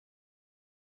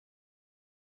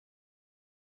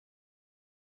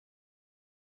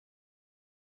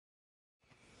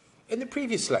In the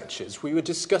previous lectures, we were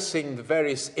discussing the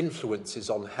various influences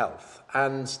on health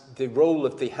and the role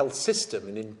of the health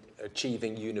system in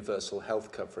achieving universal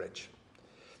health coverage.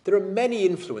 There are many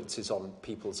influences on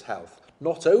people's health,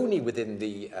 not only within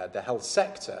the health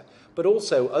sector, but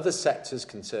also other sectors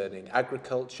concerning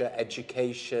agriculture,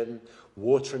 education,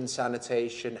 water and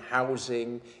sanitation,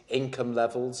 housing, income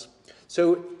levels.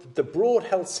 So the broad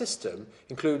health system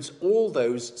includes all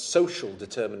those social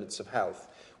determinants of health,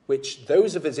 which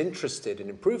those of us interested in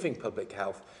improving public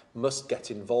health must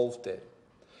get involved in.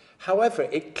 However,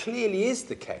 it clearly is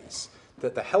the case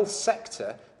that the health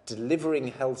sector delivering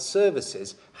health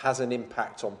services has an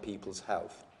impact on people's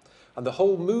health. And the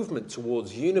whole movement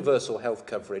towards universal health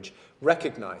coverage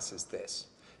recognises this,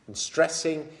 and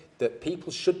stressing that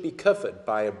people should be covered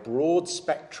by a broad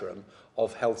spectrum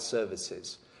of health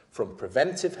services, from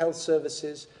preventive health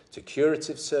services to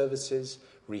curative services,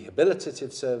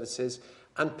 rehabilitative services,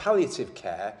 and palliative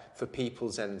care for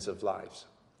people's ends of lives.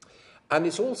 And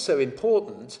it's also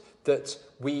important that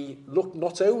we look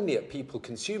not only at people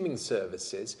consuming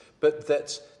services, but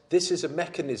that this is a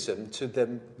mechanism to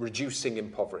them reducing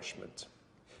impoverishment.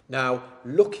 Now,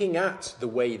 looking at the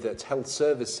way that health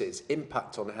services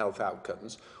impact on health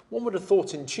outcomes, one would have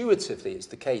thought intuitively it's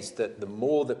the case that the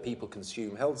more that people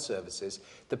consume health services,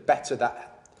 the better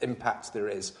that impact there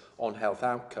is on health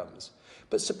outcomes.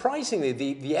 But surprisingly,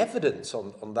 the evidence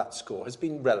on that score has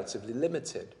been relatively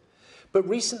limited. But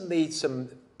recently, some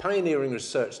pioneering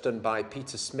research done by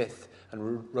Peter Smith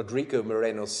and Rodrigo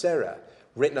Moreno Serra,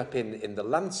 written up in The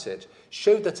Lancet,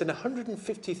 showed that in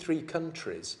 153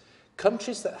 countries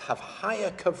that have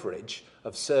higher coverage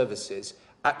of services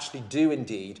actually do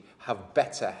indeed have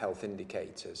better health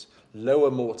indicators, lower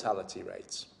mortality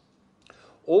rates.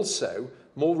 Also,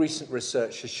 more recent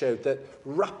research has showed that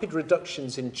rapid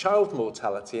reductions in child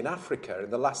mortality in Africa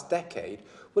in the last decade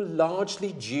were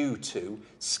largely due to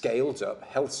scaled-up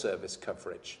health service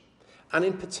coverage, and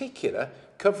in particular,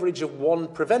 coverage of one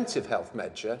preventive health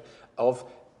measure of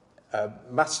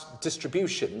mass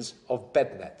distributions of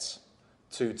bed nets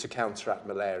to counteract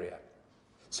malaria.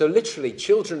 So literally,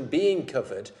 children being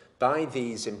covered by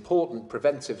these important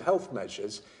preventive health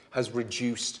measures has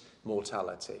reduced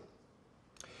mortality.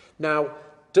 Now,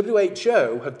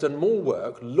 WHO have done more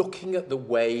work looking at the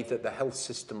way that the health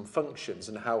system functions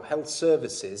and how health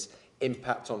services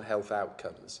impact on health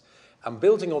outcomes. And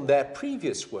building on their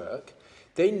previous work,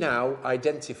 they now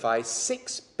identify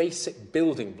 6 basic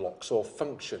building blocks or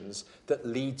functions that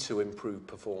lead to improved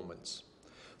performance.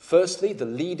 Firstly, the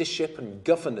leadership and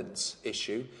governance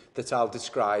issue that I'll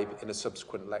describe in a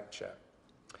subsequent lecture.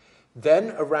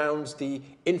 Then around the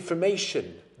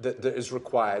information that is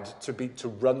required to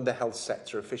run the health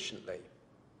sector efficiently.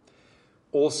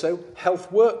 Also,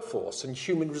 health workforce and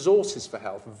human resources for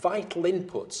health, vital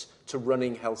inputs to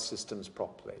running health systems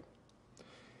properly.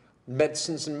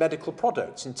 Medicines and medical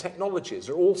products and technologies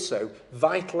are also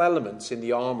vital elements in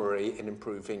the armoury in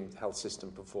improving health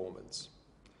system performance.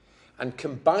 And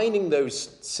combining those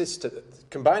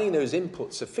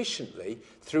inputs efficiently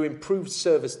through improved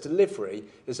service delivery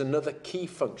is another key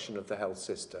function of the health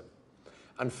system.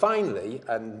 And finally,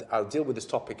 and I'll deal with this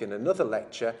topic in another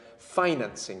lecture,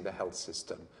 financing the health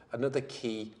system, another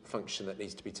key function that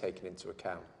needs to be taken into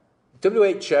account.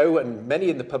 WHO and many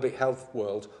in the public health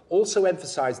world also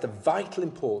emphasise the vital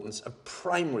importance of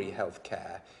primary health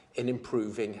care in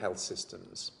improving health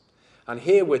systems. And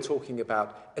here we're talking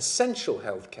about essential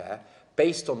health care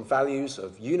based on values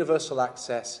of universal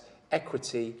access,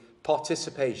 equity,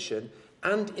 participation,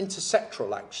 and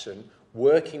intersectoral action,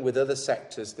 working with other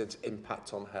sectors that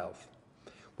impact on health,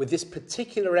 with this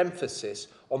particular emphasis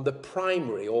on the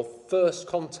primary or first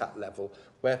contact level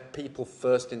where people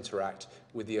first interact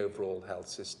with the overall health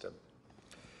system.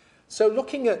 So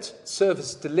looking at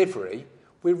service delivery,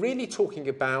 we're really talking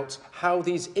about how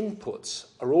these inputs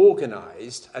are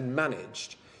organised and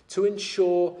managed to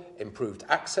ensure improved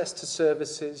access to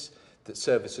services, that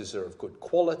services are of good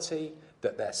quality,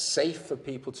 that they're safe for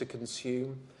people to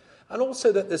consume, and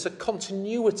also that there's a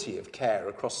continuity of care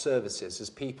across services as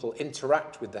people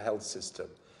interact with the health system.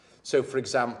 So, for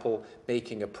example,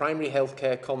 making a primary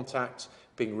healthcare contact,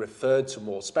 being referred to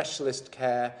more specialist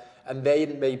care, and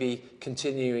then maybe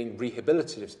continuing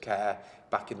rehabilitative care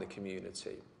back in the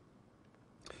community.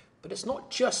 But it's not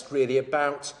just really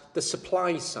about the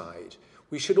supply side.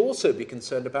 We should also be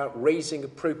concerned about raising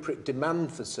appropriate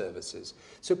demand for services,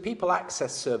 so people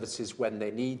access services when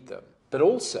they need them, but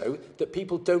also that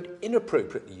people don't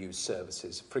inappropriately use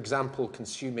services, for example,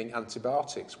 consuming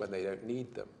antibiotics when they don't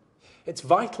need them. It's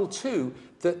vital too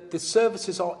that the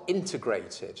services are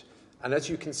integrated And as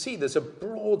you can see, there's a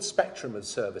broad spectrum of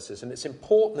services, and it's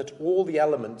important that all the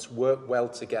elements work well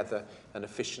together and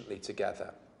efficiently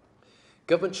together.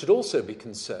 Government should also be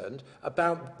concerned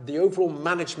about the overall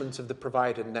management of the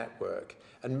provider network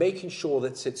and making sure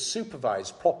that it's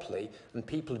supervised properly and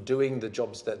people are doing the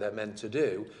jobs that they're meant to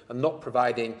do and not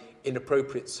providing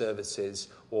inappropriate services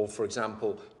or, for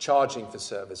example, charging for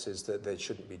services that they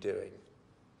shouldn't be doing.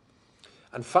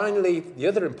 And finally, the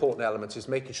other important element is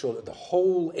making sure that the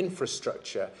whole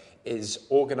infrastructure is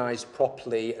organised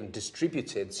properly and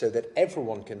distributed so that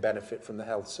everyone can benefit from the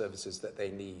health services that they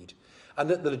need. And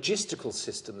that the logistical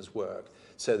systems work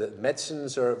so that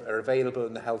medicines are available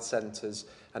in the health centres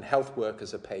and health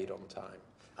workers are paid on time.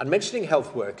 And mentioning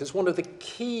health workers, one of the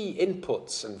key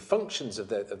inputs and functions of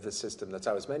the system that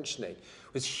I was mentioning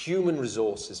was human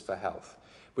resources for health,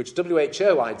 which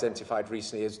WHO identified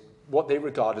recently as what they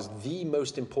regard as the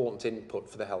most important input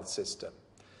for the health system.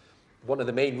 One of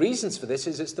the main reasons for this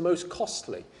is it's the most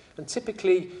costly, and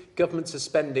typically governments are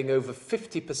spending over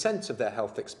 50% of their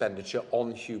health expenditure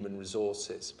on human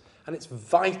resources, and it's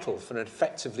vital for an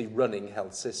effectively running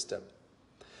health system.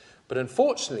 But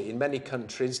unfortunately, in many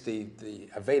countries, the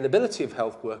availability of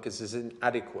health workers is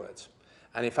inadequate.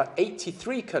 And in fact,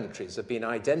 83 countries have been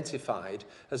identified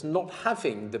as not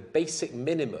having the basic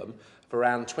minimum of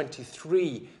around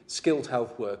 23 skilled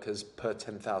health workers per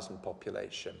 10,000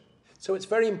 population. So it's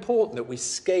very important that we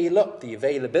scale up the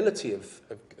availability of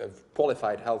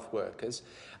qualified health workers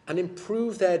and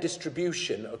improve their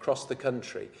distribution across the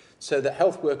country so that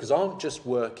health workers aren't just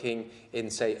working in,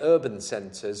 say, urban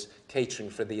centres catering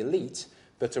for the elite,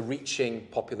 but are reaching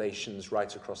populations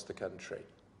right across the country.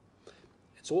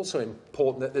 It's also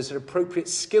important that there's an appropriate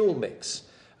skill mix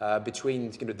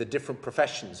between the different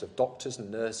professions of doctors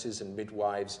and nurses and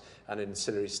midwives and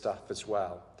ancillary staff as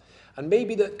well. And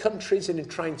maybe that countries, in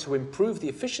trying to improve the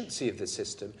efficiency of the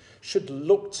system, should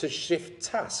look to shift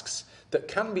tasks that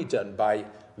can be done by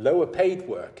lower paid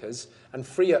workers and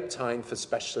free up time for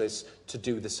specialists to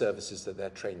do the services that they're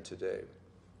trained to do.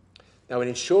 Now, in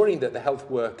ensuring that the health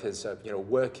workers are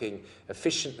working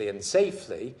efficiently and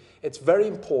safely, it's very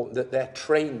important that they're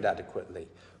trained adequately,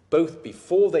 both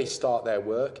before they start their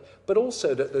work, but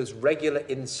also that there's regular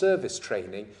in-service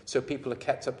training so people are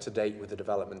kept up to date with the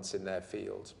developments in their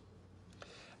field.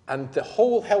 And the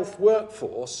whole health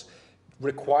workforce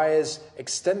requires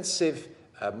extensive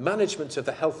management of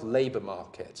the health labour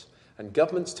market, and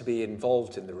governments to be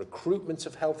involved in the recruitment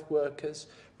of health workers,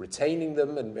 retaining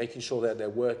them and making sure that they're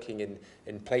working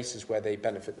in places where they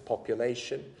benefit the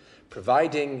population,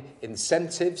 providing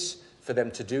incentives for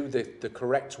them to do the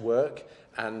correct work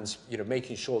and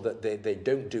making sure that they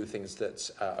don't do things that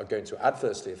are going to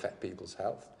adversely affect people's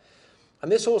health.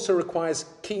 And this also requires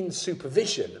keen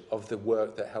supervision of the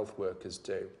work that health workers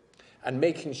do and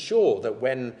making sure that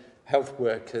when health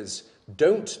workers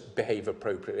don't behave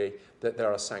appropriately, that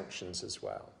there are sanctions as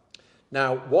well.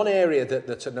 Now, one area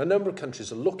that a number of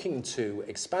countries are looking to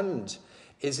expand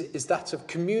is that of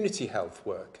community health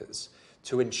workers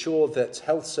to ensure that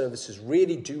health services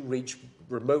really do reach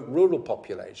remote rural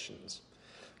populations.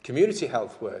 Community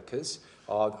health workers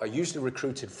are usually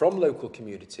recruited from local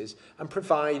communities and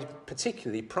provide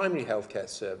particularly primary healthcare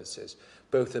services,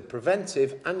 both of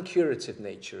preventive and curative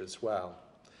nature as well.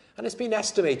 And it's been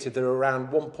estimated there are around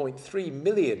 1.3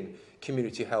 million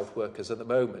community health workers at the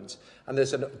moment, and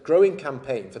there's a growing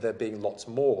campaign for there being lots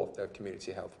more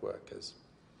community health workers.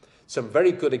 Some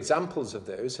very good examples of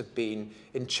those have been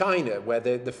in China, where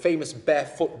the famous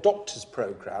Barefoot Doctors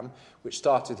program, which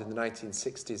started in the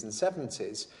 1960s and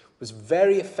 70s, was a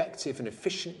very effective and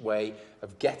efficient way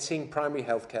of getting primary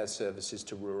healthcare services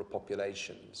to rural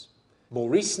populations. More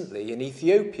recently, in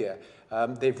Ethiopia,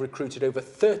 they've recruited over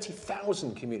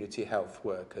 30,000 community health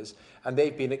workers, and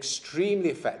they've been extremely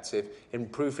effective in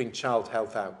improving child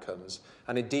health outcomes.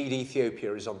 And indeed,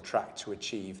 Ethiopia is on track to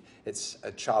achieve its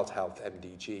child health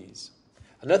MDGs.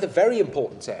 Another very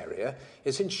important area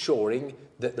is ensuring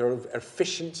that there are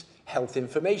efficient health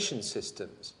information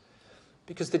systems,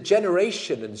 because the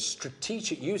generation and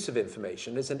strategic use of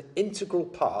information is an integral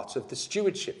part of the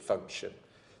stewardship function.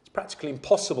 It's practically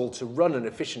impossible to run an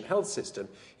efficient health system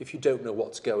if you don't know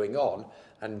what's going on,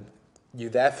 and you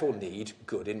therefore need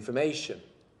good information.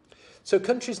 So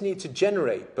countries need to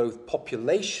generate both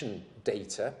population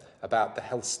data about the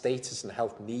health status and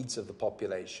health needs of the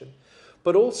population,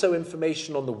 but also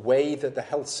information on the way that the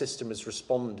health system is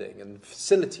responding and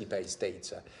facility-based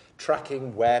data,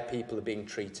 tracking where people are being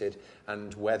treated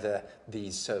and whether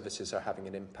these services are having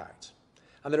an impact.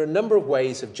 And there are a number of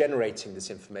ways of generating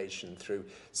this information through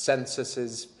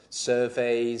censuses,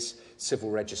 surveys,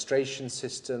 civil registration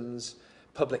systems,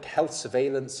 public health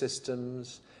surveillance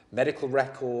systems, medical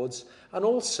records, and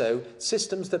also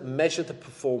systems that measure the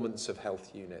performance of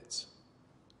health units.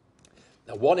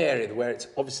 Now, one area where it's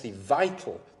obviously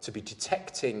vital to be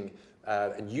detecting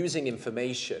and using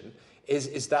information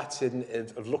is that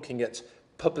of looking at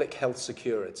public health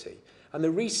security. And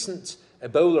the recent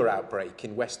Ebola outbreak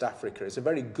in West Africa is a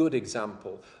very good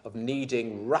example of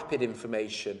needing rapid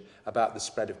information about the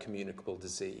spread of communicable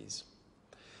disease.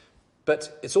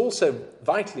 But it's also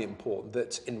vitally important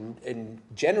that in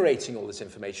generating all this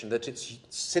information, that it's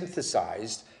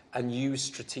synthesized and used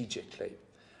strategically,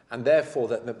 and therefore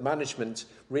that the management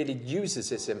really uses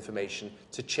this information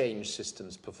to change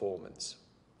systems performance.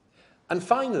 And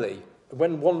finally,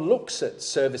 when one looks at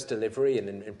service delivery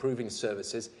and improving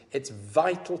services, it's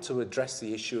vital to address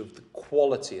the issue of the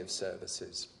quality of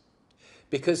services.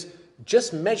 Because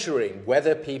just measuring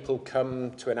whether people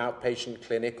come to an outpatient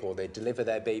clinic or they deliver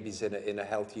their babies in a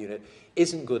health unit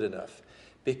isn't good enough,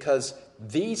 because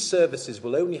these services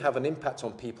will only have an impact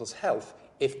on people's health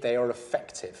if they are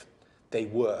effective, they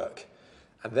work,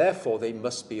 and therefore they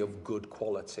must be of good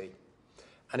quality.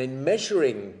 And in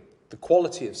measuring the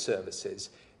quality of services,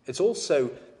 it's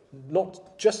also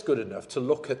not just good enough to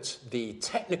look at the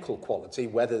technical quality,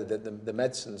 whether the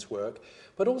medicines work,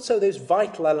 but also those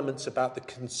vital elements about the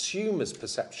consumer's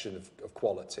perception of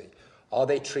quality. Are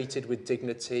they treated with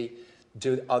dignity?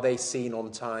 Are they seen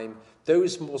on time?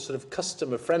 Those more sort of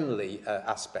customer-friendly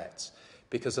aspects.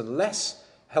 Because unless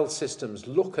health systems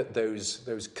look at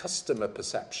those customer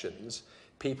perceptions,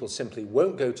 people simply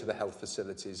won't go to the health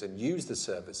facilities and use the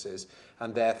services,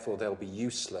 and therefore they'll be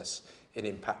useless in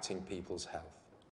impacting people's health.